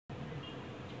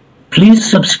Please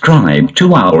subscribe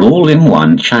to our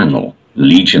all-in-one channel,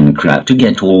 Legion Crap, to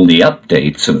get all the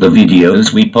updates of the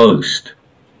videos we post.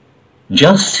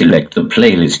 Just select the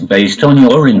playlist based on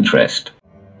your interest.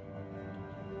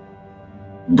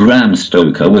 Bram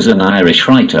Stoker was an Irish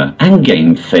writer and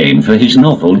gained fame for his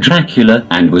novel Dracula,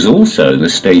 and was also the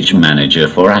stage manager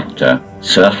for actor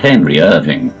Sir Henry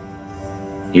Irving.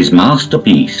 His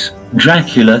masterpiece,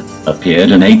 Dracula,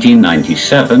 appeared in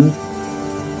 1897.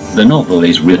 The novel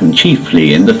is written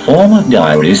chiefly in the form of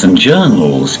diaries and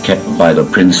journals kept by the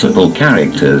principal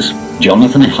characters,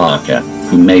 Jonathan Harker,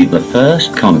 who made the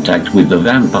first contact with the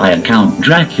vampire Count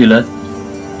Dracula.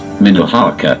 Mina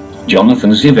Harker,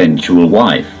 Jonathan's eventual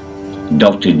wife.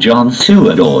 Dr. John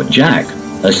Seward, or Jack,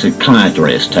 a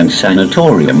psychiatrist and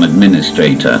sanatorium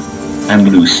administrator.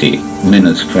 And Lucy,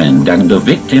 Mina's friend and a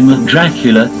victim of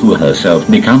Dracula, who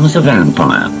herself becomes a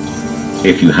vampire.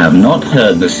 If you have not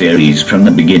heard the series from the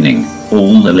beginning,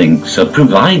 all the links are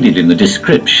provided in the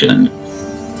description.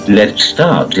 Let's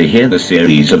start to hear the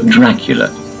series of Dracula.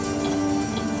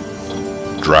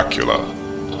 Dracula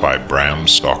by Bram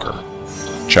Stoker.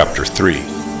 Chapter 3.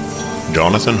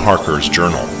 Jonathan Harker's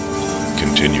Journal.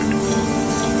 Continued.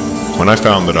 When I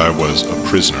found that I was a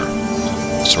prisoner,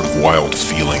 a sort of wild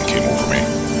feeling came over me.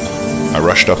 I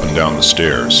rushed up and down the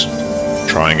stairs,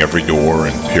 trying every door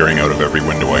and peering out of every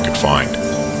window I could find.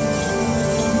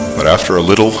 But after a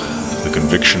little, the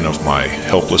conviction of my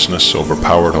helplessness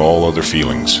overpowered all other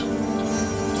feelings.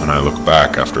 When I look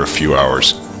back after a few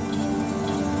hours,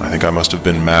 I think I must have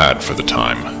been mad for the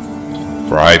time,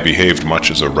 for I behaved much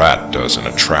as a rat does in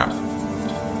a trap.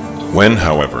 When,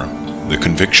 however, the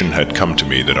conviction had come to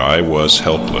me that I was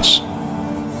helpless,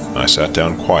 I sat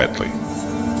down quietly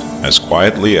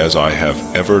as I have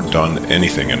ever done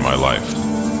anything in my life,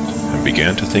 and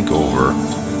began to think over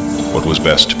what was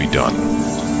best to be done.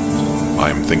 I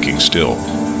am thinking still,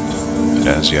 and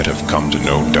as yet have come to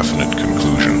no definite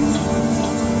conclusion.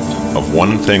 Of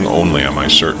one thing only am I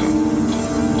certain,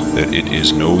 that it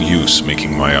is no use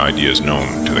making my ideas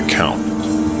known to the Count.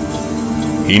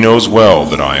 He knows well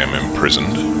that I am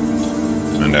imprisoned,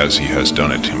 and as he has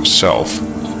done it himself,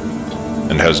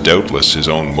 and has doubtless his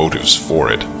own motives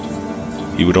for it,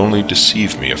 he would only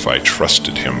deceive me if I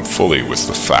trusted him fully with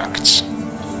the facts.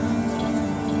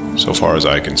 So far as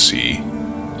I can see,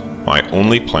 my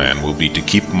only plan will be to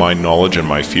keep my knowledge and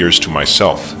my fears to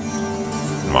myself,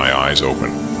 and my eyes open.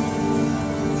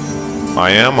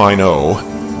 I am, I know,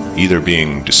 either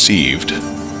being deceived,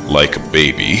 like a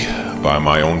baby, by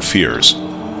my own fears,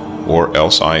 or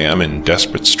else I am in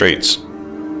desperate straits,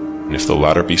 and if the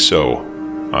latter be so,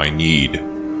 I need,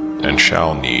 and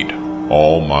shall need,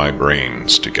 all my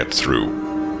brains to get through.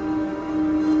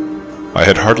 I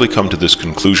had hardly come to this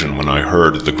conclusion when I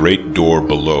heard the great door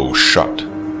below shut,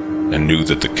 and knew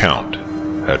that the Count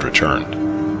had returned.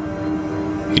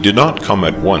 He did not come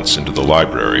at once into the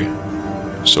library,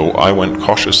 so I went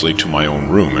cautiously to my own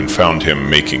room and found him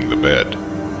making the bed.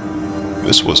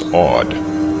 This was odd,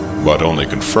 but only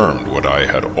confirmed what I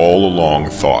had all along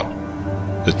thought,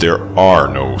 that there are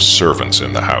no servants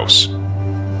in the house.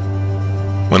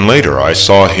 When later I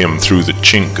saw him through the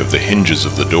chink of the hinges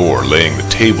of the door laying the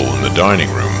table in the dining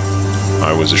room,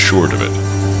 I was assured of it.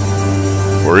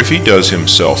 For if he does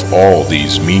himself all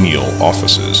these menial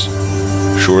offices,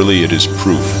 surely it is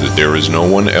proof that there is no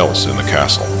one else in the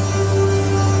castle.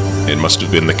 It must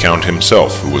have been the Count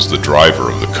himself who was the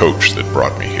driver of the coach that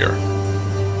brought me here.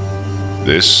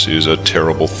 This is a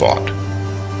terrible thought.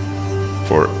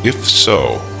 For if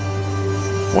so,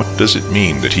 what does it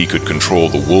mean that he could control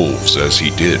the wolves as he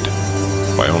did,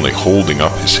 by only holding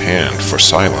up his hand for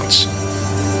silence?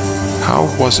 How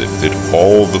was it that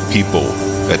all the people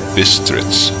at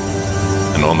Bistritz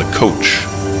and on the coach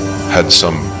had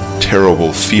some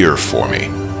terrible fear for me?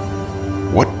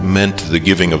 What meant the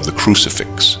giving of the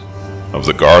crucifix, of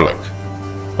the garlic,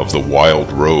 of the wild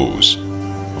rose,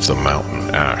 of the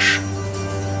mountain ash?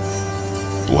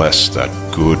 Bless that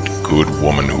good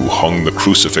woman who hung the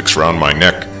crucifix round my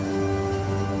neck,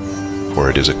 for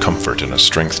it is a comfort and a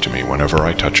strength to me whenever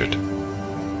I touch it.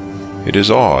 It is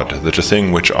odd that a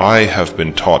thing which I have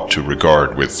been taught to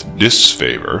regard with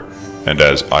disfavor and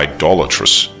as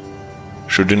idolatrous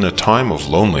should in a time of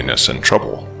loneliness and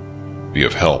trouble be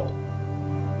of help.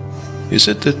 Is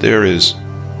it that there is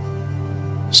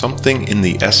something in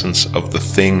the essence of the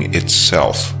thing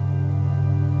itself,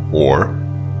 or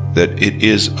that it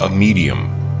is a medium,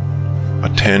 a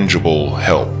tangible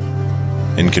help,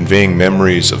 in conveying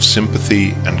memories of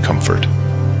sympathy and comfort?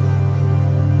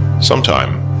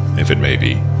 Sometime, if it may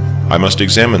be, I must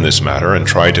examine this matter and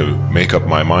try to make up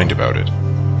my mind about it.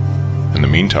 In the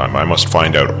meantime, I must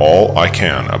find out all I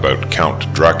can about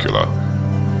Count Dracula,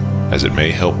 as it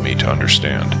may help me to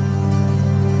understand.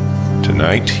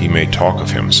 Tonight he may talk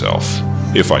of himself,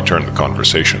 if I turn the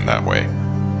conversation that way.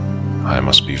 I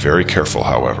must be very careful,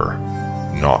 however,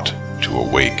 not to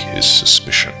awake his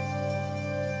suspicion.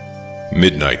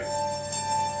 Midnight.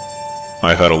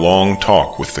 I've had a long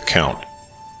talk with the Count.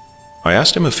 I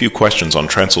asked him a few questions on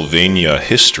Transylvania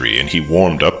history, and he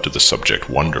warmed up to the subject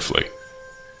wonderfully.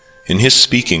 In his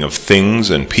speaking of things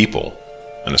and people,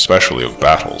 and especially of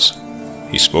battles,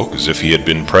 he spoke as if he had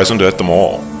been present at them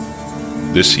all.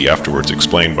 This he afterwards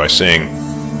explained by saying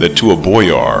that to a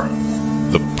boyar,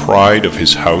 the pride of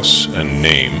his house and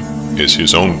name is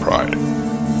his own pride,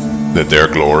 that their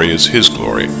glory is his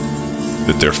glory,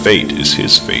 that their fate is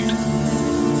his fate.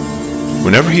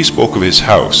 Whenever he spoke of his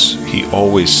house, he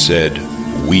always said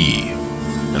we,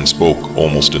 and spoke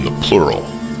almost in the plural,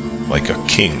 like a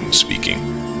king speaking.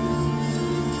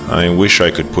 I wish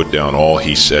I could put down all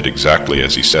he said exactly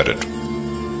as he said it,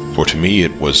 for to me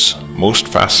it was most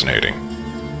fascinating.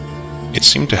 It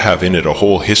seemed to have in it a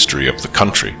whole history of the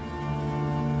country.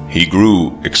 He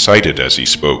grew excited as he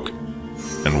spoke,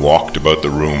 and walked about the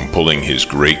room pulling his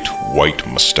great white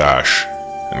mustache,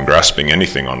 and grasping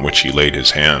anything on which he laid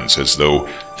his hands as though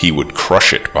he would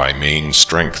crush it by main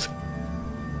strength.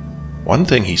 One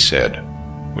thing he said,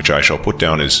 which I shall put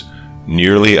down as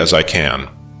nearly as I can,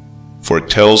 for it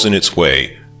tells in its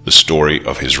way the story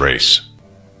of his race.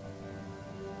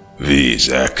 We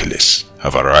Dracula's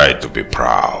have a right to be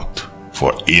proud,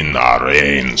 for in our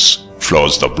veins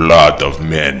flows the blood of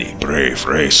many brave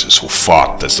races who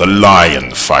fought as the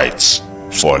lion fights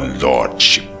for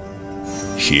lordship.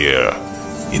 Here,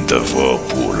 in the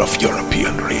whirlpool of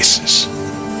European races,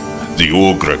 the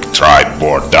Ugric tribe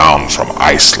bore down from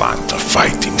Iceland the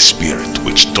fighting spirit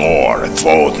which Thor and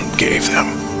Woden gave them,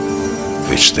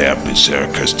 which their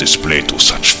berserkers displayed to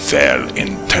such fell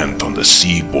intent on the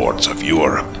seaboards of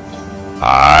Europe,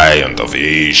 aye, and of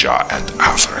Asia and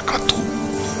Africa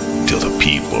too, till the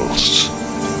peoples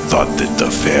thought that the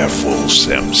werewolves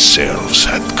themselves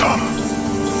had come.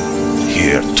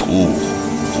 Here too,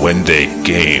 when they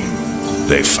came,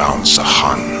 they found the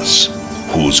Huns,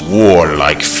 whose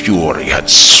warlike fury had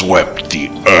swept the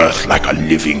earth like a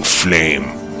living flame,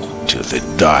 till the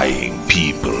dying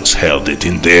peoples held it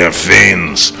in their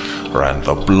veins, ran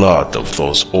the blood of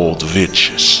those old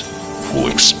witches, who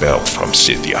expelled from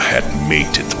Scythia had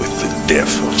mated with the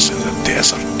devils in the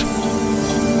desert.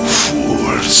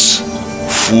 Fools!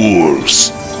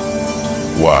 Fools!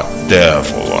 What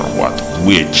devil or what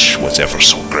witch was ever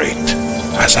so great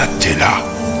as Attila,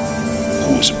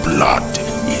 whose blood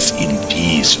is in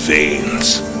these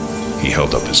veins? He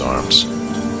held up his arms.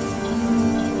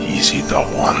 Is it a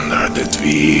wonder that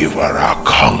we were a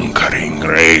conquering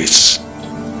race?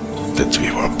 That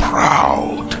we were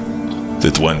proud?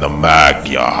 That when the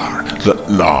Magyar, the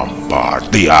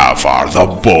Lombard, the Avar, the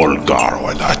Bulgar,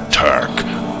 or the Turk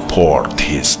poured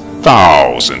his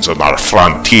thousands on our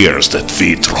frontiers, that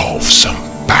we drove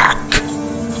them back?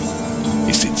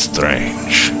 Is it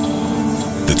strange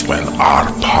that when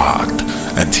Arpad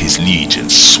and his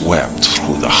legions swept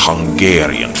through the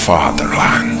Hungarian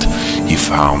fatherland, he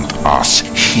found us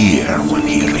here when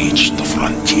he reached the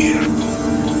frontier,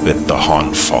 that the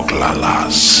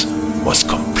Honfoglalas was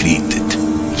completed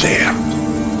there,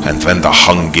 and when the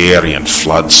Hungarian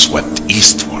flood swept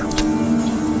eastward,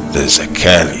 the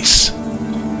Zekelis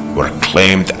were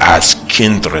claimed as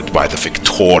kindred by the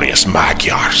victorious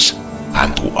Magyars,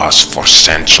 and to us for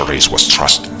centuries was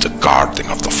trusted the guarding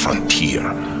of the frontier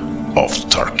of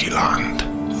Turkeyland.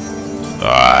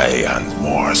 Aye, and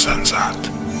more than that,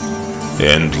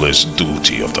 endless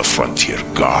duty of the frontier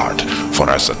guard, for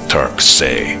as the Turks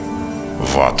say,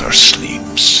 water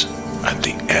sleeps, and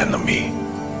the enemy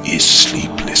is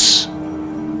sleepless.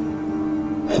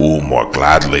 Who more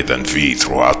gladly than we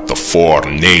throughout the 4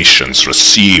 nations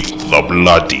received the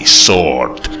bloody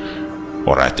sword,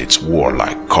 or at its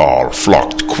warlike call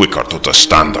flocked quicker to the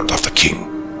standard of the king?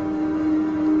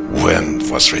 When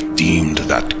was redeemed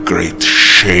that great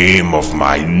shame of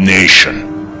my nation,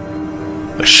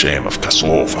 the shame of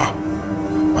Kosova,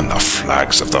 when the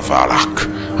flags of the Valak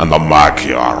and the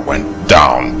Magyar went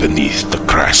down beneath the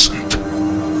crescent?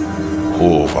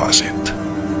 Who was it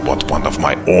but one of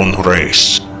my own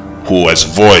race, who as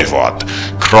voivod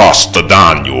crossed the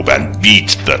Danube and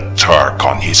beat the Turk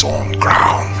on his own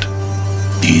ground?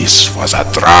 This was a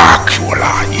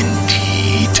Dracula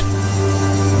indeed.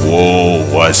 Woe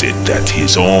was it that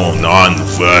his own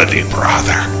unworthy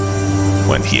brother,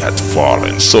 when he had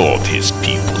fallen, sold his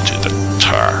people to the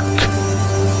Turk,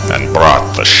 and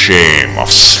brought the shame of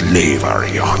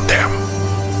slavery on them.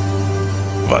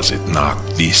 Was it not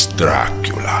this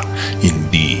Dracula,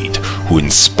 indeed, who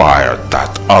inspired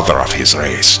that other of his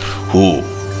race, who,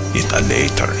 in a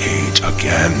later age,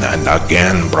 again and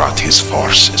again brought his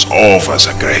forces over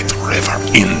the great river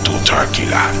into Turkey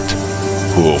land,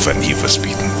 who, when he was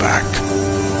beaten back,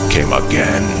 came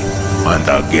again and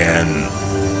again,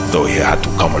 though he had to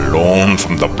come alone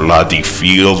from the bloody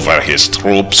field where his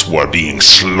troops were being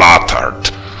slaughtered,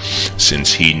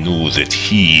 since he knew that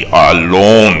he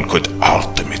alone could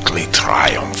ultimately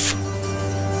triumph.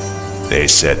 They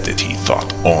said that he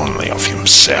thought only of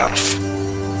himself.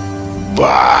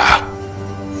 Bah!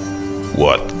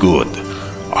 What good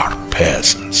are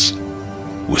peasants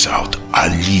without a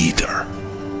leader?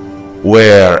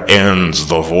 Where ends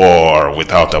the war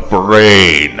without a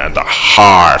brain and a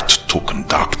heart to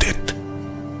conduct it?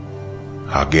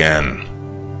 Again,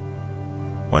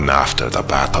 when after the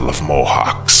Battle of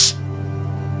Mohawks,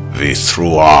 we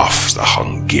threw off the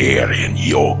Hungarian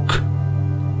yoke,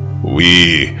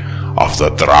 we of the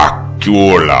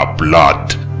Dracula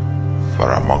blood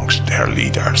were amongst their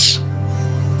leaders.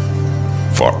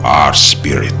 For our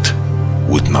spirit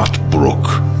would not brook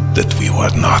that we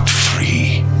were not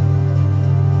free.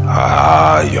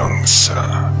 Ah, young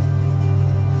sir,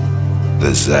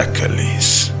 the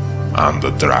Zekalis and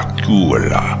the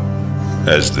Dracula,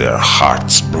 as their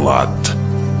heart's blood,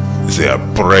 their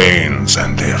brains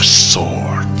and their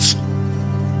swords,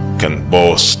 can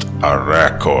boast a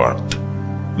record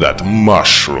that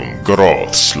mushroom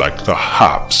growths like the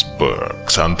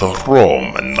Habsburgs and the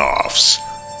Romanovs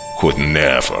could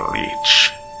never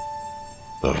reach.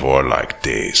 The warlike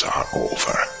days are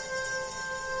over.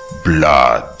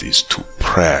 Blood is too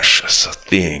precious a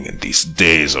thing in these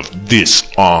days of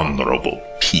dishonorable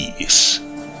peace,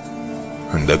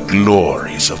 and the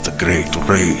glories of the great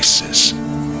races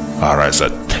are as a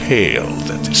tale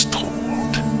that is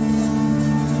told.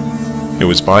 It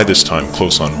was by this time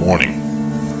close on morning,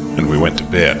 and we went to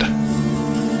bed.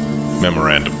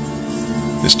 Memorandum.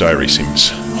 This diary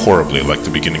seems horribly like the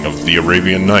beginning of the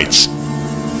Arabian Nights,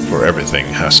 for everything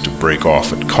has to break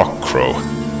off at cockcrow,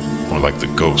 or like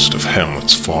the ghost of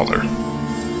Hamlet's father.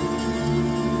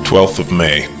 12th of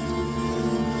May.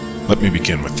 Let me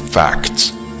begin with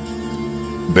facts.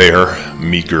 Bare,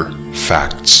 meager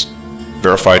facts,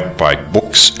 verified by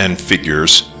books and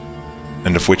figures,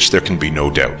 and of which there can be no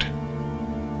doubt.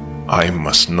 I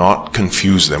must not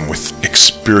confuse them with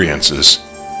experiences,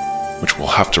 which will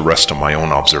have to rest on my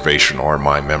own observation or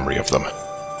my memory of them.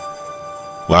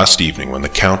 Last evening, when the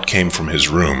Count came from his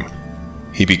room,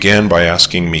 he began by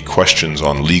asking me questions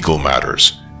on legal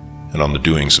matters and on the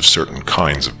doings of certain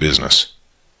kinds of business.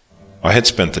 I had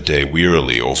spent the day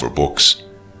wearily over books,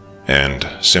 and,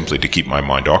 simply to keep my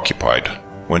mind occupied,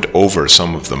 went over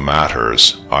some of the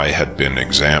matters I had been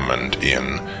examined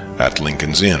in at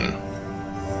Lincoln's Inn.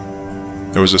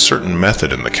 There was a certain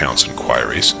method in the Count's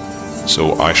inquiries,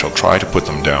 so I shall try to put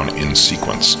them down in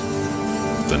sequence.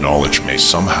 The knowledge may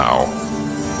somehow,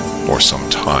 or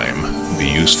sometime, be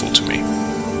useful to me.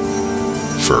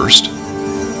 First,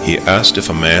 he asked if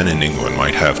a man in England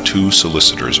might have 2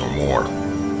 solicitors or more.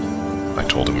 I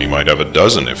told him he might have a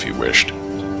dozen if he wished,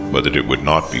 but that it would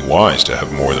not be wise to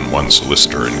have more than one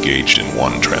solicitor engaged in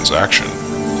one transaction,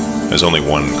 as only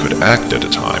one could act at a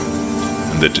time,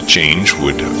 and that to change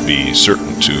would be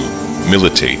certain to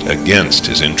militate against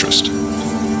his interest.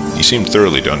 He seemed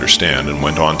thoroughly to understand, and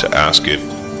went on to ask if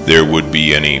there would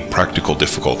be any practical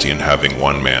difficulty in having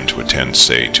one man to attend,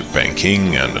 say, to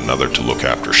banking and another to look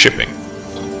after shipping,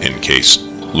 in case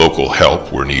local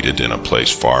help were needed in a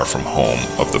place far from home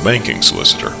of the banking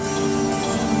solicitor.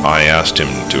 I asked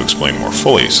him to explain more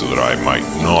fully so that I might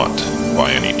not,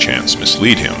 by any chance,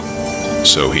 mislead him.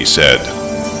 So he said,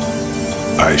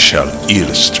 "I shall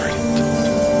illustrate.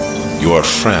 Your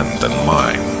friend and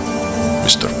mine,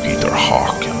 Mr. Peter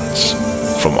Hawkins,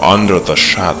 from under the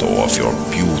shadow of your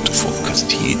beautiful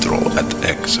cathedral at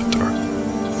Exeter,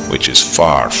 which is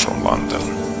far from London,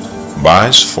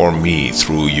 buys for me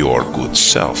through your good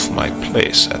self my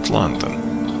place at London.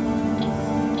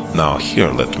 Now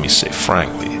here let me say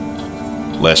frankly,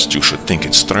 lest you should think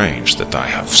it strange that I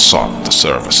have sought the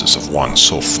services of one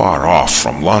so far off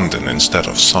from London instead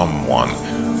of someone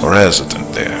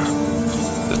resident there,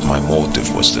 that my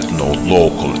motive was that no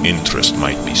local interest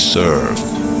might be served,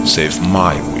 save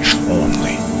my wish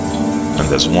only,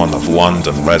 and as one of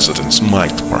London residents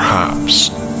might perhaps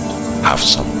have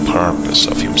some purpose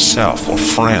of himself or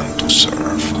friend to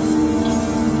serve.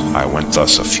 I went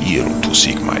thus afield to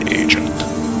seek my agent,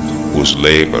 whose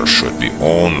labor should be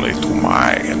only to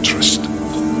my interest.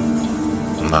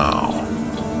 Now,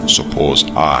 suppose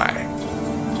I,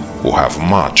 who have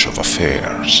much of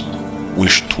affairs,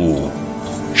 wish to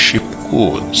ship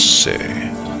goods, say,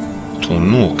 to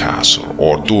Newcastle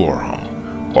or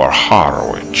Durham or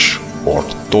Harwich or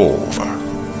Dover?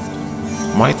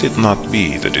 Might it not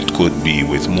be that it could be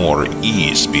with more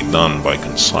ease be done by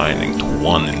consigning to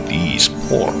one in these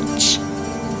ports?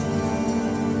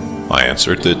 I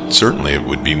answered that certainly it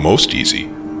would be most easy,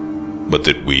 but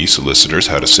that we solicitors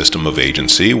had a system of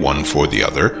agency, one for the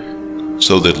other,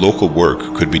 so that local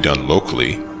work could be done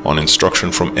locally on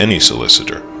instruction from any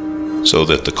solicitor, so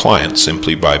that the client,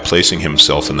 simply by placing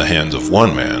himself in the hands of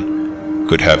one man,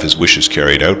 could have his wishes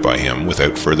carried out by him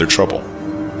without further trouble.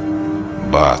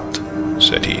 But,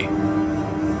 said he,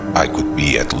 I could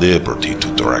be at liberty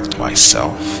to direct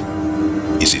myself.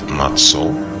 Is it not so?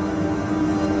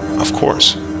 Of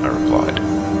course, I replied,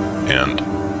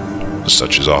 and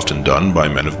such is often done by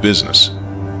men of business,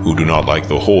 who do not like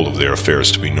the whole of their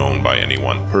affairs to be known by any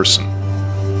one person.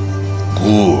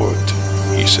 Good,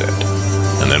 he said,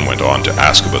 and then went on to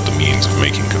ask about the means of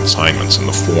making consignments and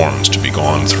the forms to be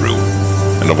gone through,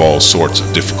 and of all sorts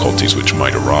of difficulties which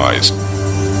might arise,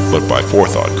 but by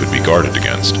forethought could be guarded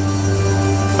against.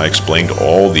 I explained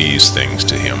all these things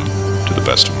to him to the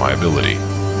best of my ability,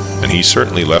 and he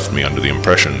certainly left me under the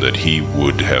impression that he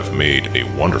would have made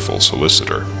a wonderful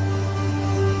solicitor,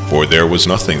 for there was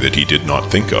nothing that he did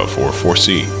not think of or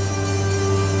foresee.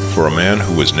 For a man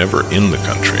who was never in the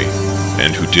country,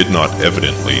 and who did not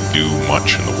evidently do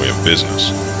much in the way of business,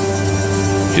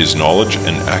 his knowledge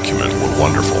and acumen were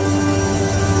wonderful.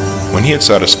 When he had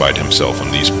satisfied himself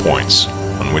on these points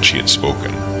on which he had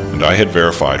spoken, and I had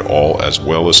verified all as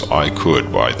well as I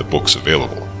could by the books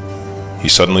available, he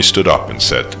suddenly stood up and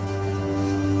said,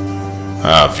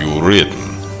 Have you written,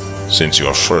 since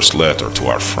your first letter, to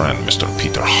our friend Mr.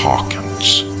 Peter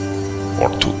Hawkins, or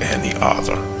to any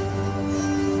other?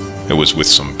 It was with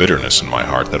some bitterness in my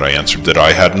heart that I answered that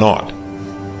I had not,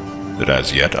 that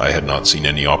as yet I had not seen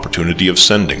any opportunity of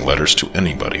sending letters to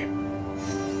anybody.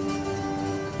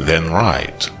 Then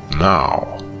write,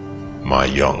 now, my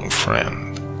young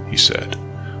friend, he said,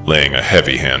 laying a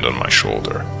heavy hand on my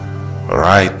shoulder.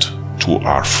 Write to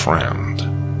our friend,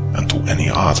 and to any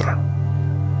other,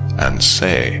 and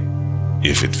say,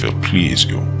 if it will please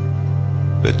you,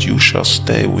 that you shall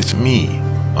stay with me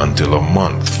until a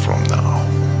month from now.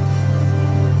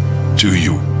 Do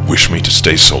you wish me to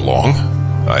stay so long?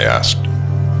 I asked,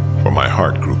 for my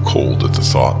heart grew cold at the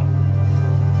thought.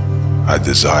 I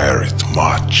desire it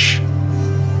much.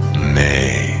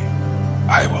 Nay,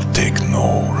 I will take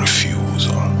no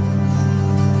refusal.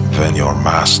 When your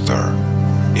master,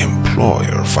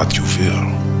 employer, what you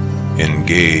will,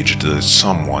 engaged that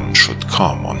someone should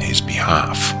come on his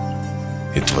behalf,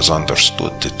 it was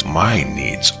understood that my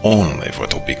needs only were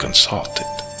to be consulted.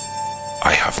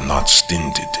 I have not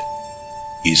stinted.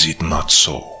 Is it not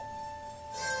so?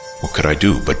 What could I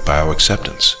do but bow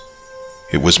acceptance?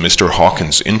 It was Mr.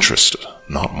 Hawkins' interest,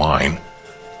 not mine.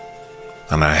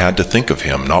 And I had to think of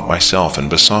him, not myself, and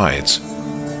besides,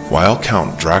 while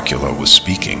Count Dracula was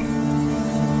speaking,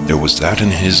 there was that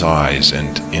in his eyes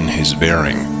and in his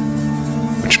bearing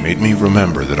which made me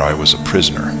remember that I was a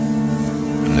prisoner,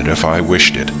 and that if I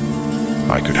wished it,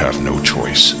 I could have no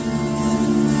choice.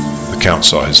 The Count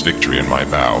saw his victory in my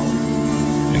bow,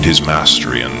 and his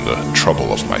mastery in the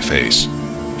trouble of my face,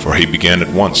 for he began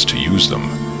at once to use them,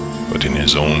 but in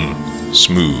his own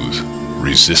smooth,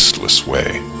 resistless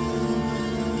way.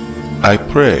 I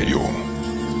pray you,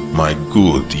 my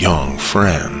good young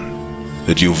friend,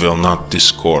 that you will not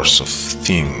discourse of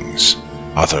things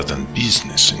other than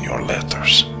business in your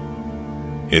letters.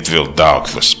 It will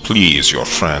doubtless please your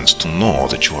friends to know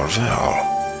that you are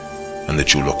well, and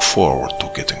that you look forward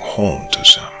to getting home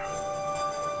to them.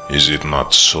 Is it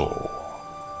not so?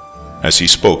 As he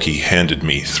spoke, he handed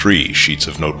me 3 sheets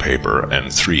of notepaper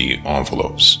and 3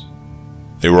 envelopes.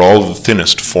 They were all of the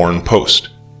thinnest foreign post.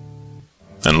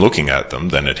 And looking at them,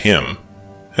 then at him,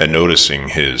 and noticing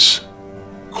his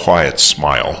quiet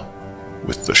smile,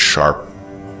 with the sharp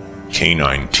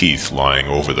canine teeth lying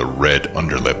over the red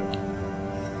underlip,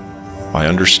 I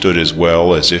understood as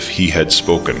well as if he had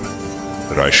spoken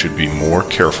that I should be more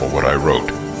careful what I wrote,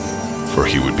 for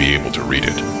he would be able to read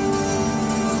it.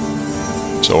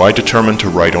 So I determined to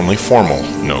write only formal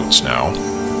notes now,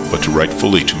 but to write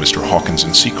fully to Mr. Hawkins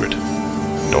in secret,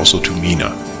 and also to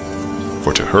Mina,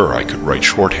 for to her I could write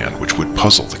shorthand which would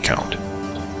puzzle the Count,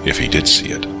 if he did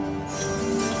see it.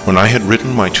 When I had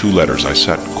written my 2 letters, I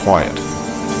sat quiet,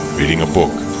 reading a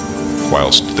book,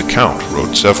 whilst the Count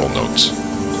wrote several notes,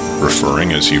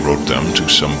 referring as he wrote them to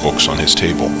some books on his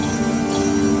table.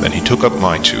 Then he took up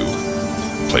my 2,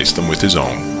 placed them with his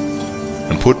own,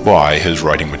 and put by his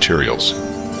writing materials,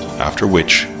 after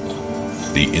which,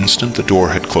 the instant the door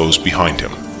had closed behind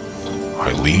him,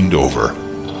 I leaned over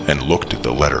and looked at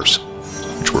the letters,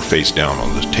 which were face down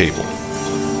on the table.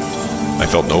 I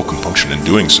felt no compunction in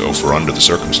doing so, for under the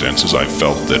circumstances I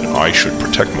felt that I should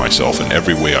protect myself in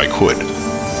every way I could.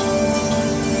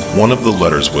 One of the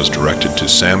letters was directed to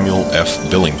Samuel F.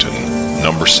 Billington,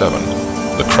 number 7,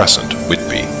 The Crescent,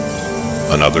 Whitby.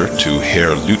 Another to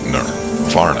Herr Leutner,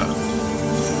 Varna.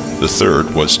 The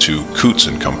third was to Coutts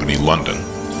and Company, London.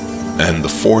 And the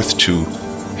fourth to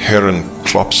Herren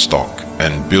Klopstock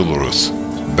and Bilruth,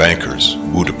 bankers,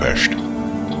 Budapest.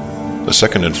 The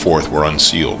second and fourth were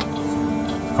unsealed.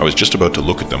 I was just about to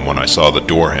look at them when I saw the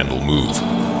door handle move.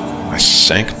 I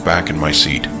sank back in my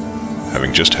seat,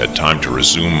 having just had time to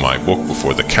resume my book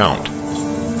before the Count,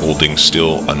 holding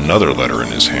still another letter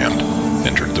in his hand,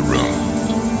 entered the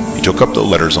room. He took up the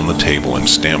letters on the table and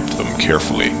stamped them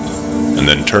carefully, and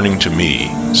then turning to me,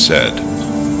 said,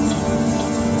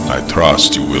 "I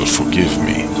trust you will forgive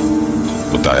me,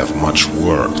 but I have much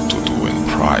work to do in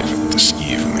private this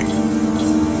evening.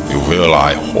 You will,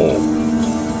 I hope,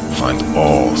 find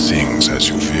all things as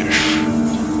you wish."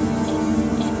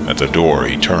 At the door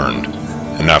he turned,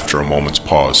 and after a moment's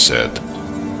pause said,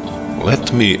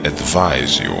 "Let me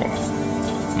advise you,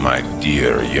 my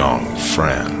dear young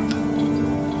friend.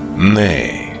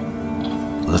 Nay,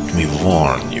 let me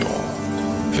warn you,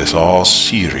 with all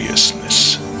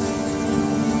seriousness,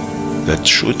 that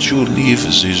should you leave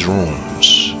these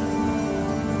rooms,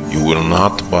 you will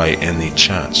not by any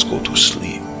chance go to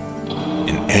sleep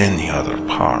in any other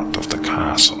part of the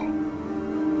castle.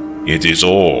 It is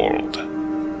old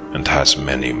and has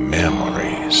many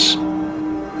memories,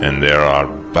 and there are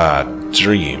bad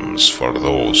dreams for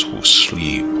those who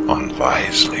sleep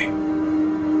unwisely.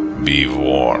 Be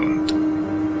warned.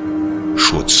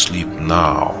 Should sleep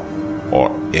now or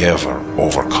ever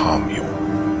overcome you,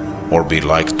 or be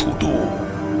like to do,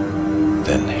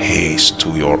 then haste to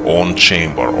your own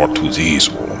chamber or to these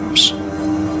rooms,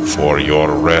 for your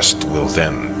rest will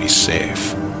then be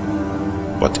safe.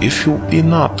 But if you be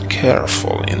not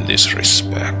careful in this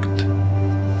respect,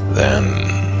 then..."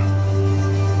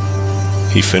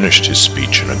 He finished his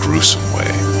speech in a gruesome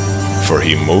way, for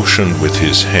he motioned with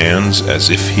his hands as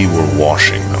if he were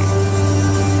washing them.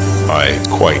 I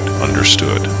quite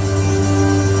understood.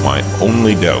 My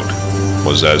only doubt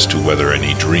was as to whether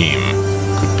any dream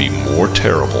could be more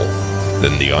terrible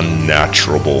than the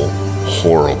unnatural,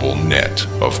 horrible net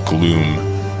of gloom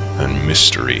and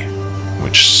mystery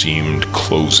which seemed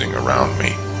closing around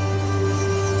me.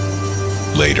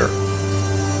 Later,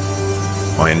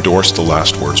 I endorsed the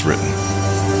last words written,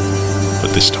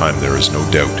 but this time there is no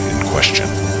doubt in question.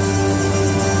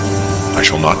 I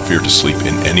shall not fear to sleep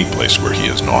in any place where he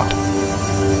is not.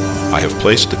 I have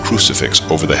placed the crucifix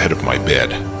over the head of my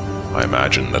bed. I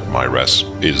imagine that my rest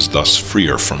is thus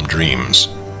freer from dreams,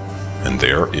 and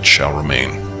there it shall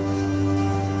remain.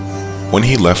 When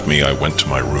he left me, I went to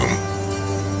my room.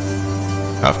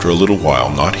 After a little while,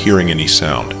 not hearing any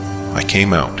sound, I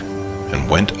came out and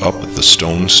went up the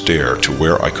stone stair to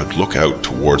where I could look out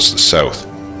towards the south.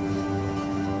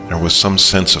 There was some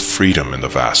sense of freedom in the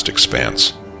vast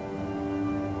expanse,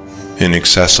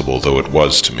 inaccessible though it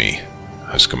was to me,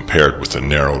 as compared with the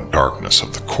narrow darkness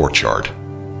of the courtyard.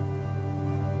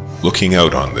 Looking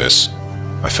out on this,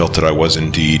 I felt that I was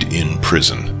indeed in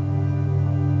prison,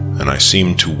 and I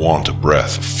seemed to want a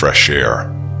breath of fresh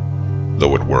air,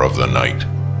 though it were of the night.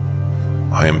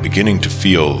 I am beginning to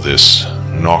feel this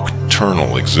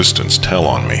nocturnal existence tell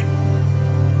on me.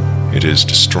 It is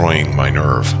destroying my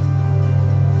nerve.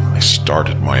 I start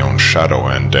at my own shadow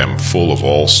and am full of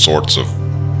all sorts of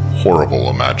horrible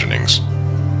imaginings.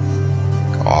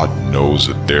 God knows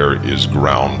that there is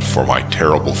ground for my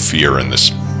terrible fear in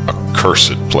this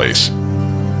accursed place.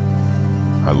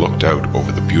 I looked out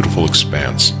over the beautiful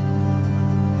expanse,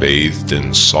 bathed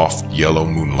in soft yellow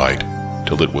moonlight,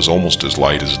 till it was almost as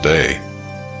light as day.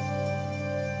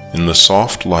 In the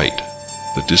soft light,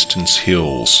 the distant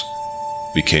hills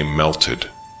became melted,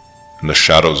 and the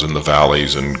shadows in the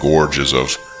valleys and gorges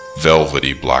of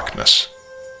velvety blackness.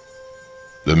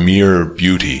 The mere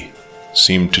beauty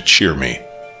seemed to cheer me.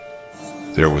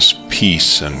 There was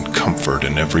peace and comfort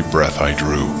in every breath I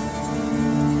drew.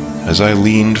 As I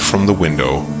leaned from the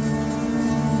window,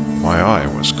 my eye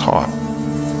was caught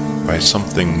by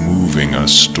something moving a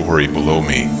story below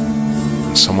me,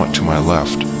 and somewhat to my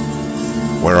left,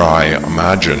 where I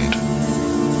imagined,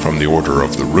 from the order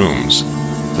of the rooms,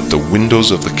 that the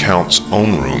windows of the Count's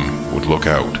own room would look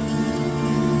out.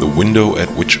 The window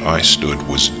at which I stood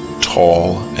was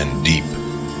tall and deep,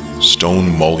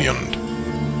 stone-mullioned,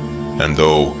 and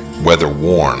though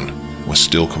weather-worn, was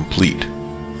still complete.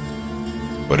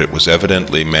 But it was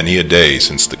evidently many a day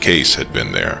since the case had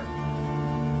been there,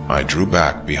 I drew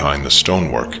back behind the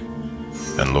stonework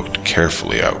and looked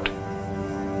carefully out.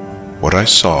 What I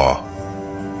saw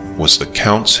was the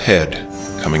Count's head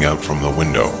coming out from the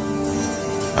window.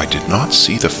 I did not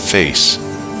see the face,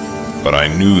 but I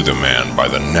knew the man by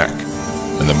the neck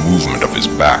and the movement of his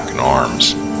back and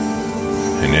arms.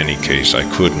 In any case, I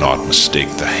could not mistake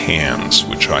the hands,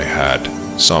 which I had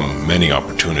many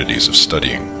opportunities of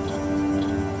studying.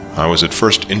 I was at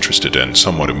first interested and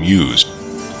somewhat amused,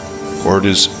 for it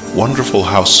is wonderful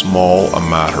how small a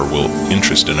matter will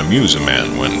interest and amuse a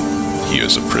man when he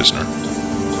is a prisoner.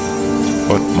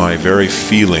 But my very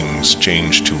feelings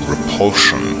changed to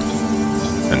repulsion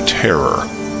and terror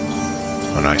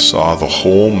when I saw the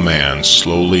whole man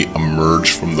slowly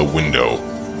emerge from the window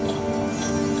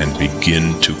and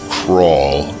begin to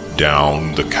crawl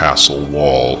down the castle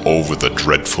wall over the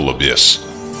dreadful abyss,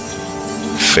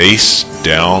 face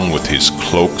down with his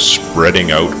cloak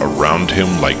spreading out around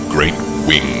him like great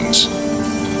wings.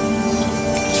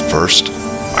 At first,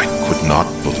 I could not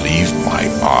believe my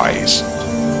eyes.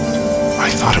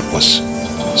 I thought it was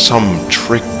some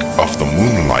trick of the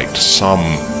moonlight, some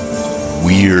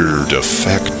weird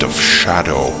effect of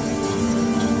shadow.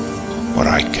 But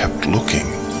I kept looking,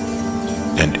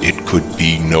 and it could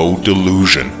be no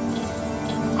delusion.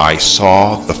 I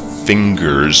saw the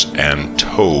fingers and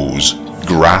toes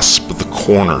grasp the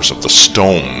corners of the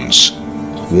stones,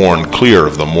 worn clear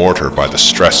of the mortar by the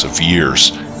stress of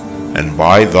years, and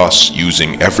by thus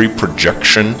using every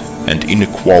projection and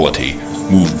inequality,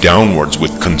 move downwards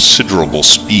with considerable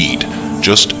speed,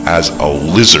 just as a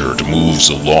lizard moves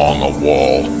along a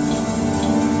wall.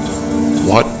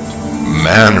 What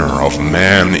manner of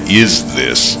man is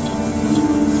this?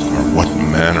 Or what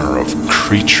manner of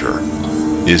creature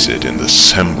is it in the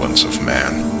semblance of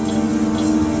man?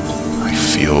 I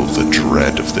feel the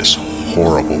dread of this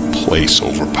horrible place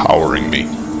overpowering me.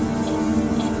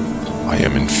 I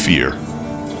am in fear,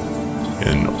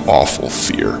 in awful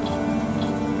fear,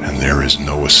 and there is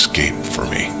no escape for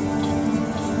me.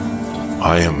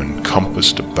 I am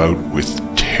encompassed about with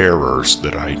terrors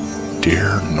that I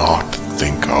dare not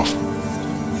think of.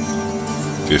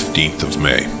 15th of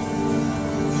May.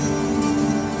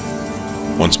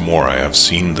 Once more I have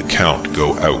seen the Count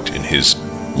go out in his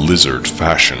lizard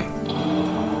fashion.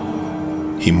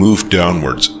 He moved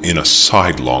downwards in a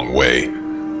sidelong way,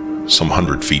 some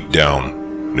 100 feet down,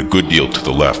 and a good deal to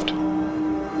the left.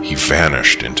 He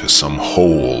vanished into some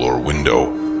hole or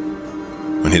window.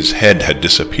 When his head had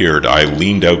disappeared, I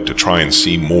leaned out to try and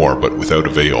see more, but without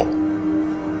avail.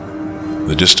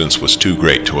 The distance was too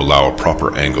great to allow a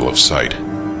proper angle of sight.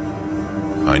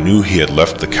 I knew he had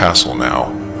left the castle now,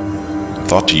 and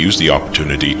thought to use the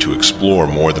opportunity to explore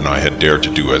more than I had dared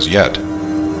to do as yet.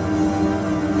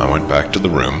 I went back to the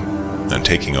room, and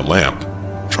taking a lamp,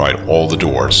 tried all the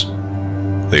doors.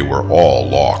 They were all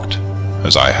locked,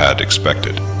 as I had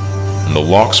expected, and the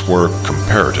locks were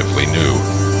comparatively new.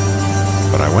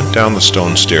 But I went down the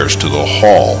stone stairs to the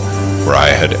hall where I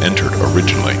had entered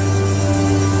originally.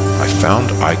 I found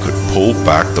I could pull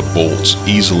back the bolts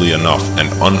easily enough and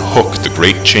unhook the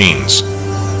great chains.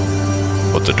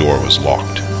 But the door was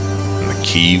locked, and the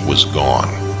key was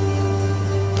gone.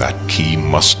 That key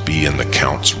must be in the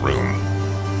Count's room.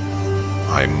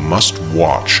 I must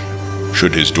watch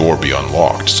should his door be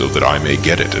unlocked so that I may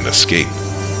get it and escape.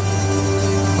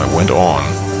 I went on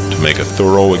to make a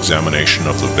thorough examination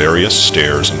of the various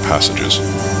stairs and passages,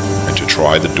 and to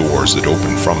try the doors that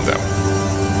opened from them.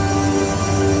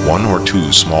 1 or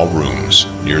 2 small rooms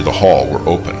near the hall were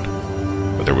open,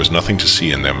 but there was nothing to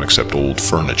see in them except old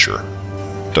furniture,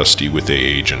 dusty with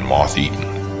age and moth-eaten.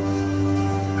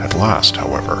 At last,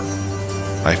 however,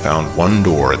 I found one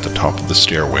door at the top of the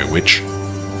stairway which,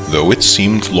 though it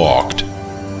seemed locked,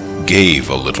 gave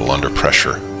a little under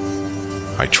pressure.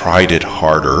 I tried it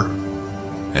harder,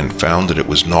 and found that it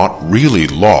was not really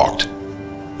locked,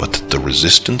 but that the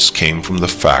resistance came from the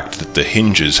fact that the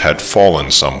hinges had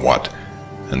fallen somewhat,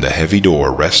 and the heavy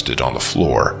door rested on the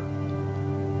floor.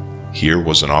 Here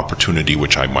was an opportunity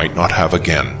which I might not have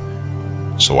again,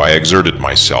 so I exerted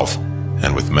myself,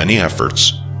 and with many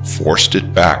efforts, forced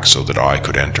it back so that I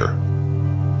could enter.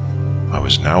 I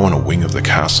was now in a wing of the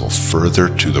castle further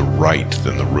to the right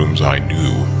than the rooms I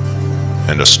knew,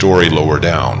 and a story lower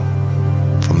down.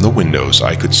 From the windows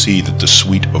I could see that the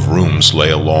suite of rooms lay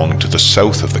along to the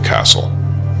south of the castle,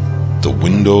 the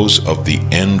windows of the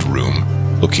end room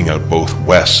looking out both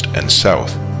west and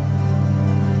south.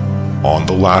 On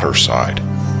the latter side,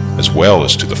 as well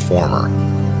as to the former,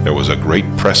 there was a great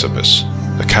precipice.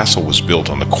 The castle was built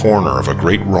on the corner of a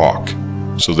great rock,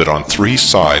 so that on 3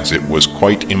 sides it was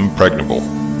quite impregnable,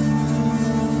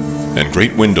 and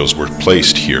great windows were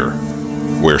placed here,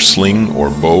 where sling or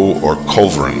bow or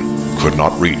culverin could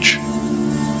not reach,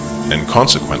 and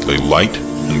consequently light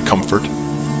and comfort,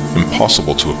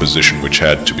 impossible to a position which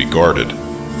had to be guarded,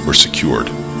 were secured.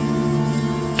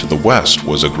 To the west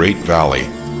was a great valley,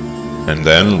 and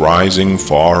then rising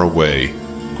far away,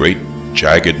 great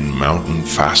jagged mountain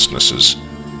fastnesses,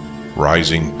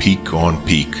 rising peak on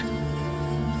peak,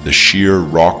 the sheer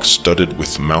rock studded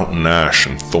with mountain ash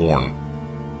and thorn,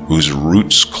 whose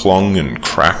roots clung in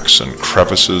cracks and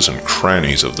crevices and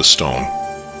crannies of the stone.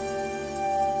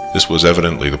 This was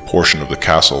evidently the portion of the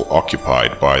castle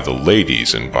occupied by the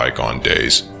ladies in bygone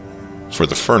days, for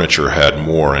the furniture had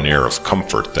more an air of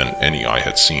comfort than any I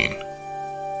had seen.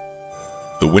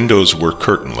 The windows were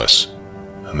curtainless,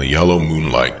 and the yellow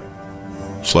moonlight,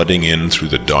 flooding in through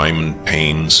the diamond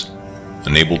panes,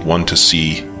 enabled one to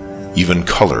see even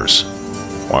colors,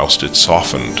 whilst it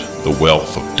softened the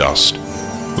wealth of dust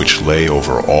which lay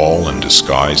over all and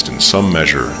disguised in some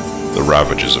measure the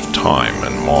ravages of time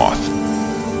and moth.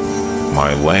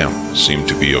 My lamp seemed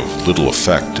to be of little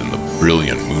effect in the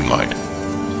brilliant moonlight,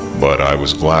 but I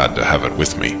was glad to have it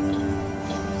with me,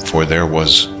 for there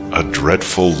was a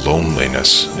dreadful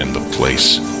loneliness in the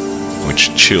place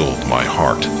which chilled my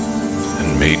heart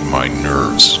and made my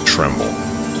nerves tremble.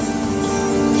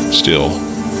 Still,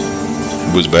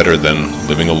 it was better than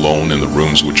living alone in the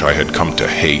rooms which I had come to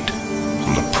hate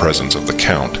from the presence of the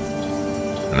Count,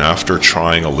 and after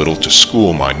trying a little to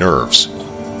school my nerves,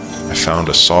 I found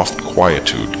a soft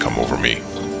quietude come over me.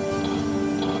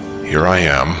 Here I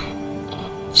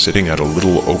am, sitting at a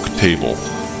little oak table,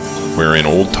 where in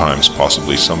old times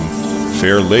possibly some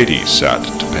fair lady sat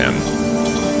to pen,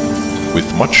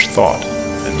 with much thought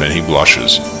and many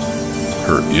blushes,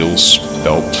 her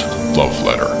ill-spelt love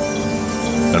letter,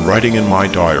 and writing in my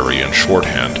diary in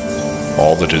shorthand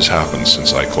all that has happened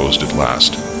since I closed it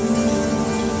last.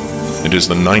 It is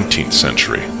the 19th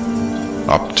century,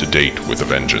 up to date with a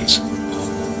vengeance,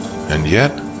 and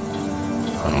yet,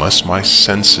 unless my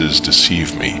senses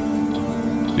deceive me,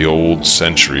 the old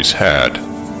centuries had,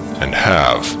 and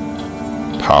have,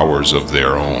 powers of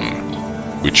their own,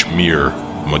 which mere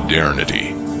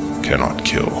modernity cannot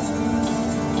kill.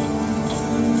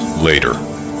 Later,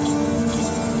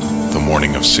 the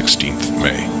morning of 16th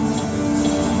May.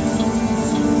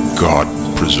 God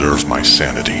preserve my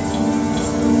sanity,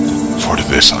 for to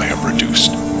this I am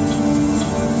reduced.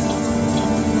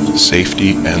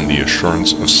 Safety and the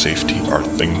assurance of safety are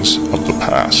things of the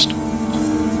past.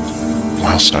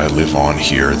 Whilst I live on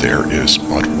here, there is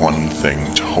but one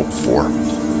thing to hope for,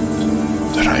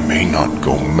 that I may not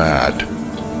go mad,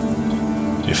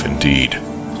 if indeed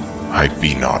I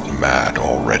be not mad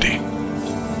already.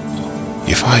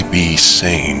 If I be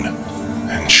sane,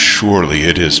 and surely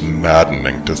it is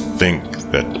maddening to think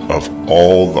that of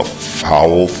all the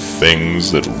foul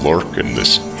things that lurk in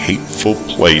this hateful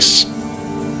place,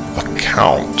 the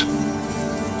Count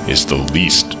is the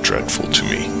least dreadful to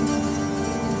me,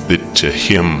 that to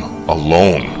him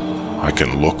alone I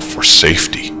can look for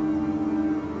safety,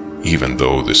 even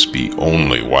though this be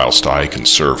only whilst I can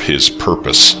serve his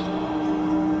purpose.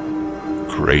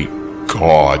 Great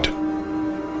God,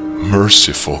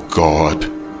 merciful God,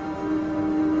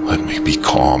 let me be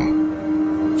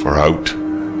calm, for out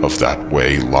of that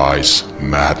way lies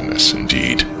madness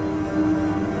indeed.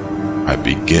 I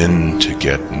begin to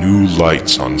get new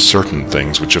lights on certain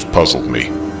things which have puzzled me.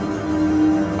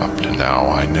 Up to now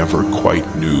I never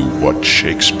quite knew what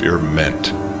Shakespeare meant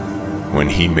when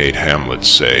he made Hamlet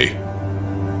say,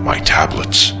 "My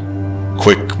tablets,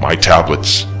 quick, my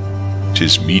tablets,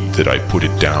 'tis meet that I put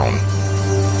it down,"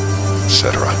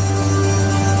 etc.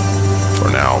 For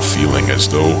now, feeling as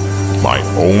though my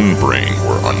own brain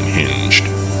were unhinged,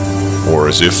 or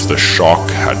as if the shock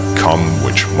had come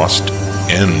which must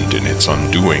end in its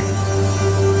undoing,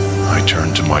 I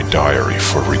turned to my diary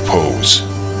for repose.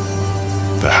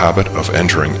 The habit of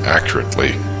entering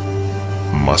accurately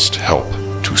must help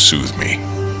to soothe me.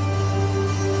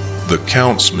 The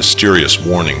Count's mysterious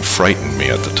warning frightened me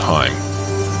at the time.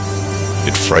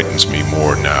 It frightens me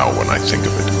more now when I think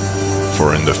of it,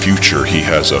 for in the future he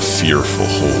has a fearful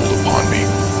hold upon me.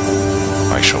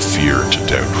 I shall fear to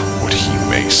doubt what he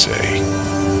may say.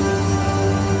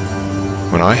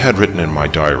 When I had written in my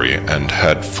diary and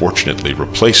had fortunately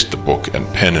replaced the book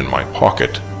and pen in my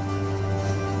pocket,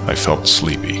 I felt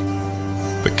sleepy.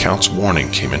 The Count's warning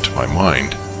came into my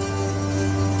mind,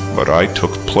 but I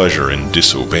took pleasure in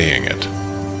disobeying it.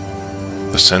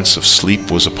 The sense of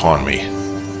sleep was upon me,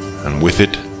 and with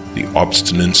it the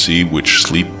obstinacy which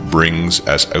sleep brings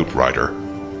as outrider.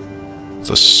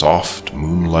 The soft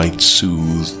moonlight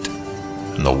soothed,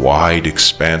 and the wide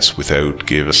expanse without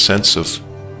gave a sense of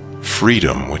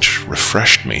freedom which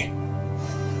refreshed me.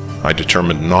 I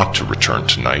determined not to return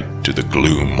tonight to the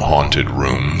gloom-haunted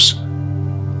rooms,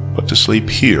 but to sleep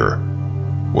here,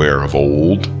 where of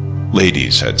old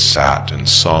ladies had sat and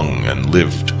sung and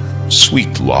lived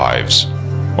sweet lives,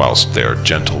 whilst their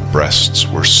gentle breasts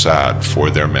were sad for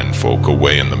their menfolk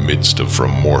away in the midst of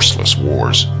remorseless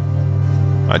wars.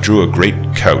 I drew a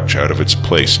great couch out of its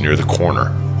place near the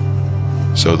corner,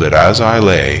 so that as I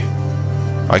lay,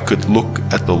 I could look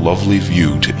at the lovely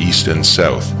view to east and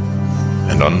south,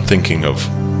 and unthinking of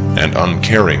and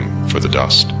uncaring for the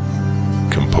dust,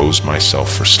 compose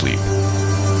myself for sleep.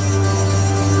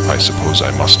 I suppose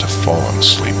I must have fallen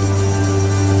asleep.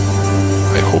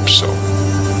 I hope so,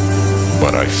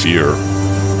 but I fear,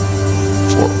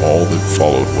 for all that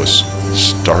followed was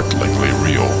startlingly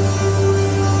real.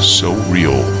 So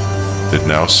real that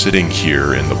now sitting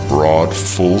here in the broad,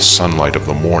 full sunlight of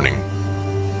the morning,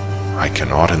 I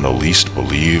cannot in the least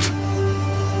believe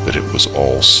that it was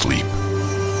all sleep.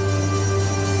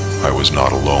 I was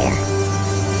not alone.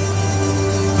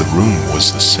 The room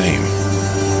was the same,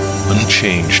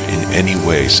 unchanged in any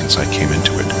way since I came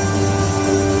into it.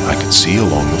 I could see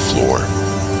along the floor,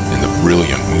 in the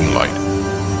brilliant moonlight,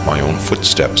 my own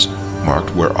footsteps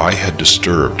marked where I had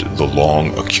disturbed the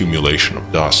long accumulation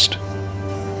of dust.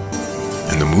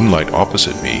 In the moonlight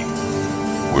opposite me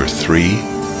were 3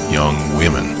 young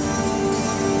women,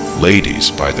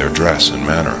 ladies by their dress and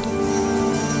manner.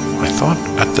 I thought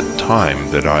at the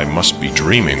time that I must be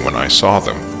dreaming when I saw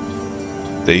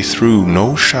them. They threw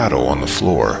no shadow on the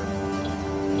floor.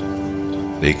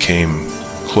 They came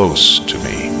close to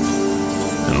me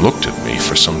and looked at me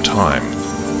for some time,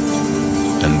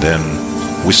 and then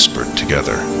whispered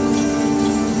together.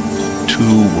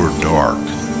 2 were dark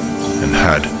and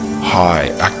had high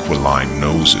aquiline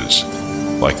noses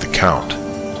like the Count,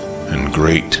 and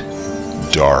great,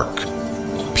 dark,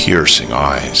 piercing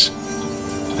eyes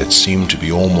that seemed to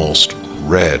be almost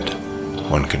red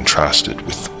when contrasted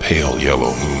with the pale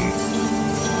yellow moon.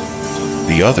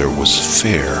 The other was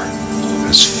fair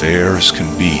as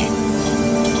can be,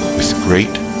 with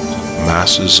great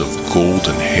masses of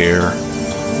golden hair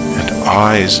and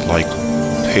eyes like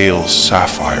pale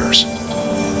sapphires.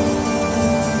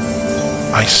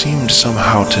 I seemed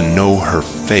somehow to know her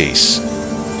face,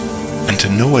 and to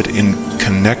know it in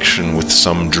connection with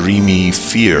some dreamy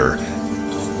fear,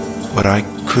 but I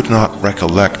could not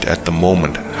recollect at the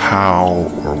moment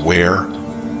how or where.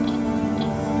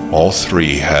 All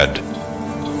 3 had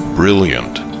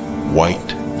brilliant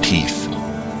white teeth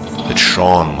that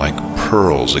shone like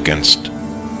pearls against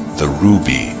the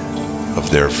ruby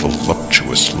of their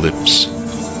voluptuous lips.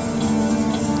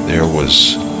 There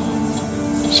was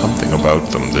something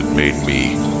about them that made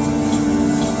me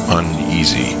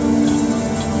uneasy,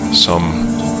 some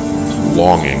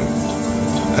longing,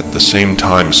 at the same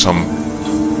time some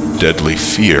deadly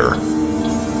fear.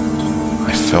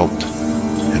 I felt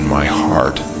in my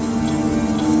heart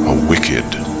a wicked,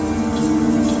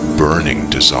 burning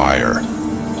desire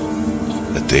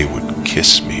that they would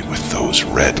kiss me with those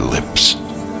red lips.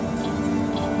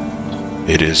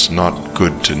 It is not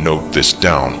good to note this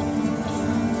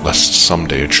down, lest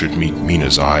someday it should meet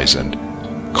Mina's eyes and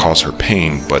cause her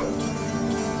pain, but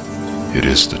it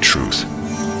is the truth.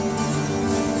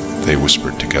 They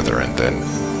whispered together, and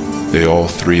then they all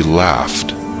 3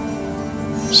 laughed.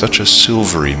 Such a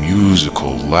silvery,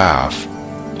 musical laugh,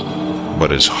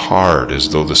 but as hard as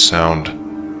though the sound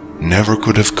never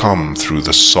could have come through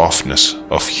the softness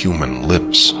of human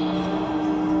lips.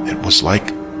 It was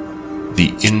like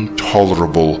the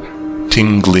intolerable,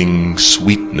 tingling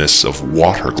sweetness of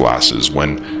water glasses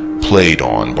when played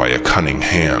on by a cunning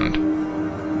hand.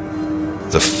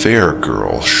 The fair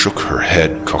girl shook her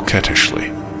head coquettishly,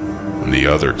 and the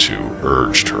other 2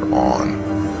 urged her on.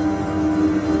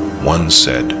 One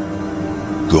said,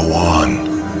 "Go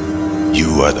on.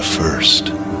 You are the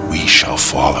first. We shall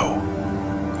follow.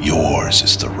 Yours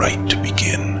is the right to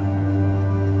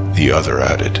begin." The other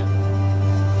added,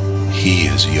 "He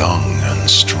is young and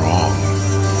strong.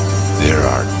 There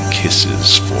are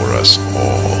kisses for us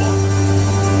all."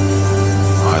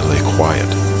 I lay quiet,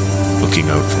 looking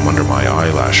out from under my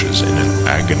eyelashes in an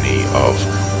agony of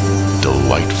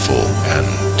delightful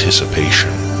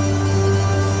anticipation.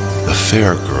 The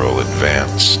fair girl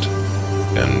advanced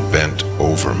and bent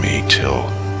over me till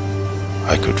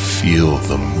I could feel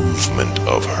the movement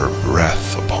of her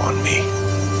breath upon me.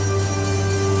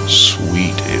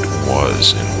 Sweet it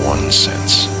was in one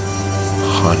sense,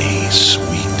 honey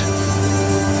sweet,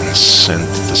 and sent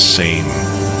the same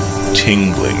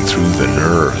tingling through the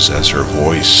nerves as her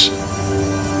voice,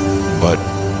 but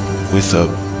with a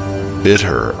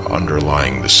bitter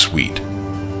underlying the sweet.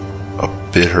 a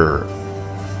bitter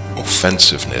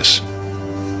offensiveness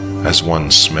as one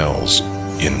smells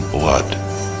in blood.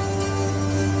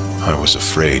 I was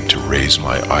afraid to raise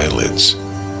my eyelids,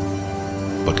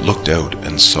 but looked out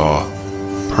and saw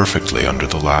perfectly under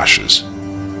the lashes.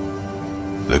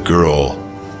 The girl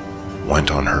went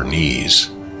on her knees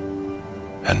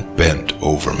and bent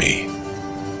over me,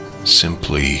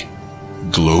 simply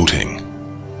gloating.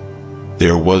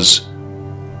 There was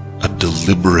a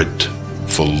deliberate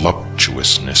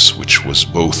voluptuousness which was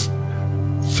both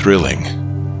thrilling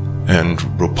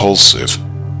and repulsive,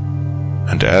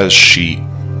 and as she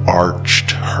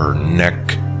arched her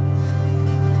neck,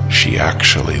 she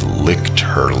actually licked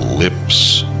her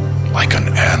lips like an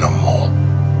animal,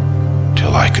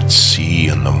 till I could see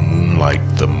in the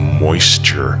moonlight the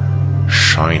moisture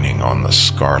shining on the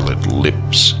scarlet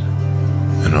lips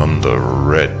and on the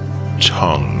red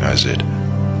tongue as it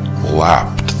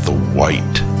lapped the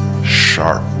white,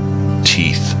 sharp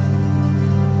teeth.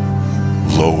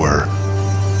 Lower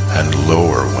and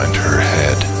lower went her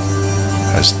head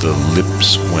as the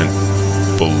lips went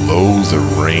below the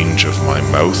range of my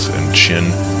mouth and chin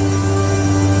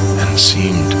and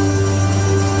seemed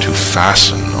to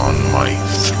fasten on my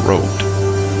throat.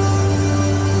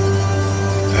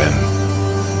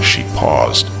 Then she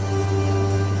paused,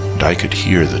 and I could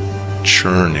hear the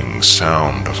churning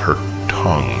sound of her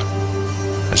tongue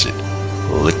as it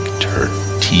licked her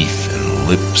teeth and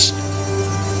lips.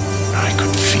 I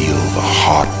could feel the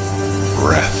hot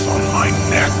breath on my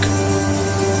neck.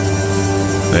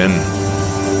 Then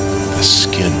the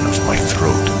skin of my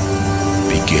throat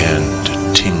began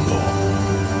to tingle,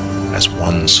 as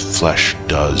one's flesh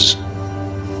does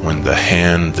when the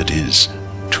hand that is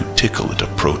to tickle it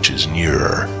approaches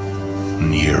nearer,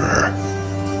 nearer.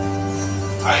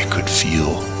 I could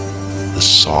feel the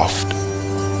soft,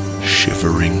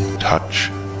 shivering touch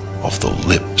of the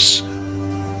lips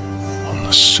on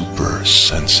the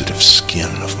super-sensitive skin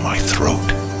of my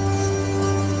throat,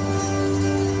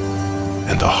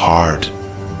 and the hard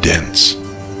dents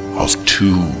of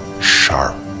two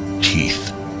sharp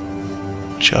teeth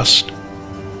just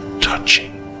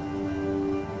touching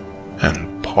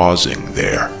and pausing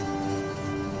there.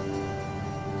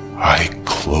 I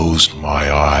closed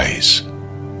my eyes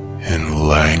in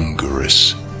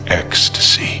languorous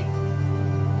ecstasy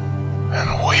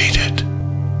and waited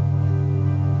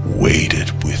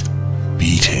with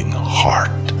beating heart.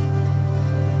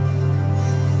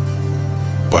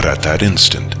 But at that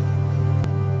instant,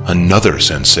 another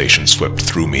sensation swept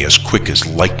through me as quick as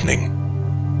lightning.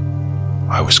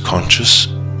 I was conscious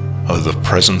of the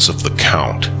presence of the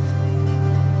Count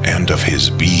and of his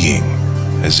being,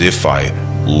 as if I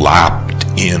lapped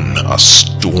in a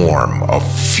storm of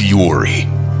fury.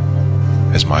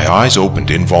 As my eyes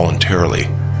opened involuntarily,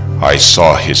 I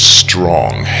saw his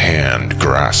strong hand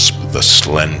grasp the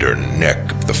slender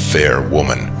neck of the fair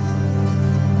woman,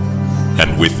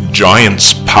 and with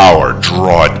giant's power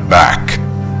draw it back.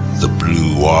 The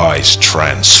blue eyes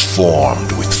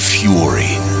transformed with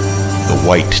fury, the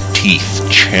white teeth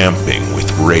champing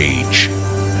with rage,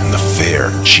 and the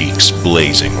fair cheeks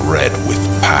blazing red with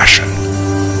passion.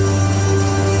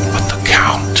 But the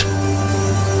Count,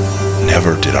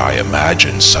 never did I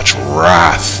imagine such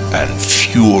wrath and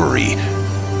fury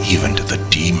even to the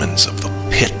demons of the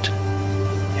pit.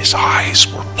 His eyes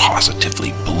were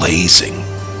positively blazing.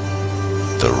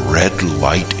 The red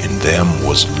light in them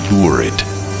was lurid,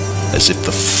 as if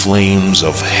the flames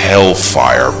of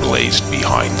hellfire blazed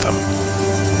behind them.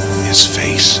 His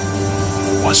face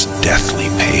was deathly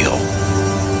pale,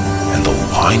 and the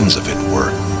lines of it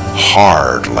were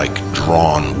hard like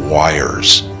drawn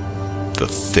wires. The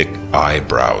thick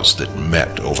eyebrows that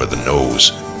met over the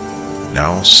nose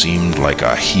now seemed like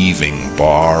a heaving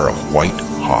bar of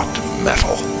white-hot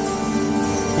metal.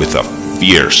 With a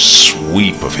fierce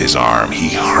sweep of his arm, he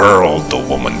hurled the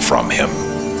woman from him,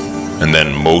 and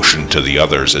then motioned to the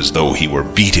others as though he were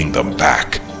beating them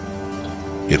back.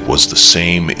 It was the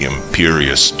same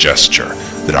imperious gesture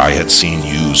that I had seen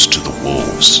used to the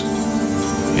wolves,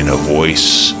 in a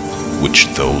voice which,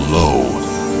 though low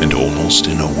and almost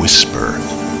in a whisper,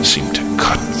 seemed to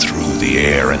cut through the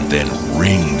air and then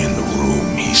ring in the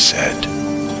room. He said,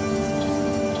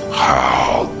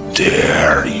 "How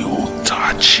dare you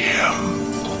touch him,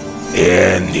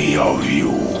 any of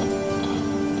you?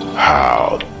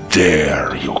 How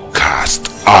dare you cast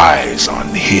eyes on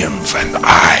him when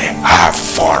I have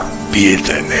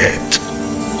forbidden it?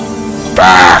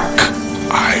 Back,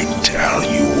 I tell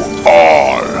you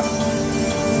all.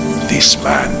 This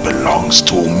man belongs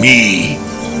to me.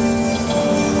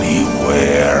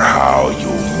 Beware how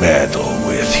you meddle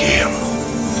with him,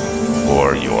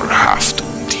 or you'll have to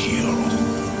deal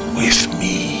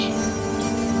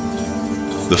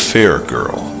The fair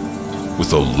girl,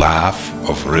 with a laugh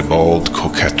of ribald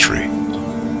coquetry,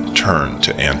 turned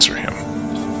to answer him.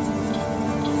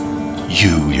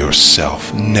 You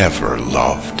yourself never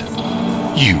loved.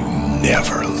 You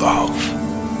never love.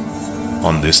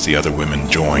 On this the other women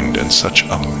joined, and such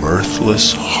a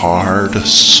mirthless, hard,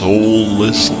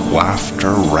 soulless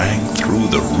laughter rang through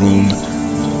the room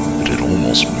that it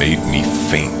almost made me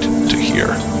faint to hear.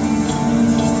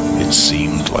 It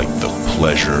seemed like the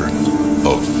pleasure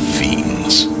of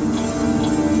fiends.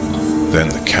 Then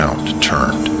the Count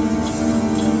turned,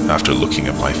 after looking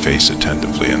at my face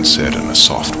attentively, and said in a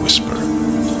soft whisper,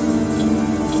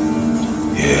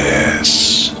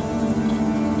 Yes,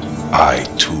 I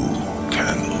too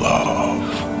can love.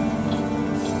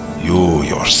 You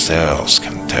yourselves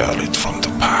can tell it from the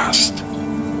past.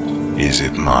 Is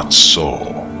it not so?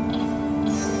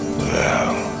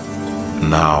 Well,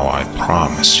 now I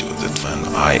promise you that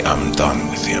when I am done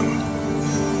with him,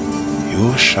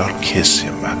 you shall kiss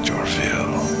him at your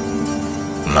will.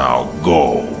 Now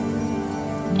go.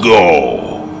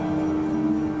 Go!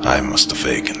 I must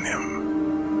awaken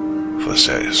him, for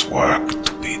there is work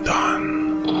to be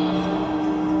done.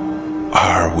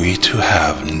 Are we to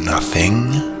have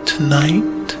nothing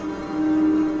tonight?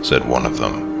 Said one of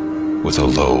them, with a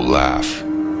low laugh,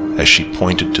 as she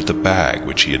pointed to the bag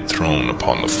which he had thrown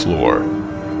upon the floor,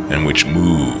 and which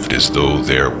moved as though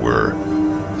there were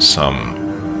some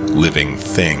living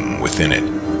thing within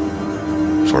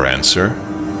it. For answer,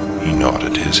 he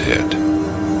nodded his head.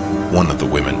 One of the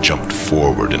women jumped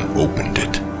forward and opened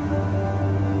it.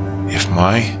 If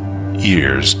my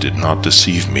ears did not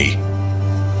deceive me,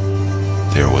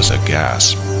 there was a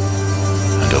gasp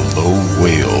and a low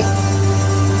wail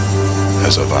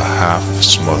as of a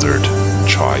half-smothered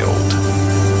child.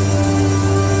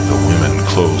 The women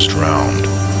closed round,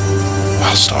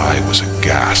 whilst I was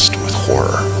aghast with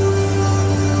horror.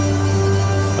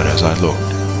 But as I looked,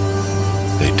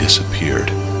 they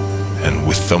disappeared, and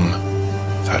with them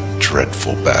that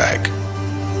dreadful bag.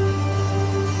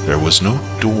 There was no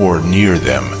door near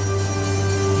them.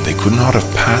 They could not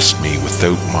have passed me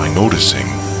without my noticing.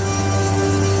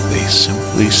 They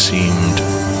simply seemed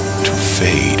to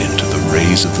fade into the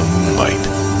rays of the moonlight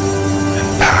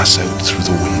and pass out through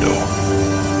the window,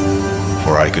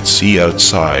 for I could see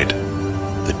outside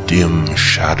the dim,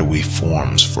 shadowy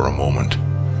forms for a moment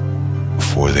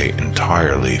before they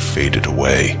entirely faded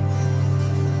away.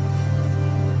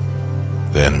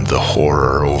 Then the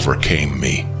horror overcame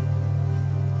me,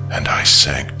 and I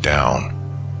sank down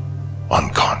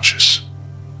unconscious.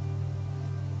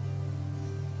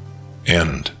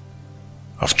 End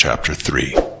of chapter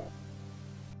 3.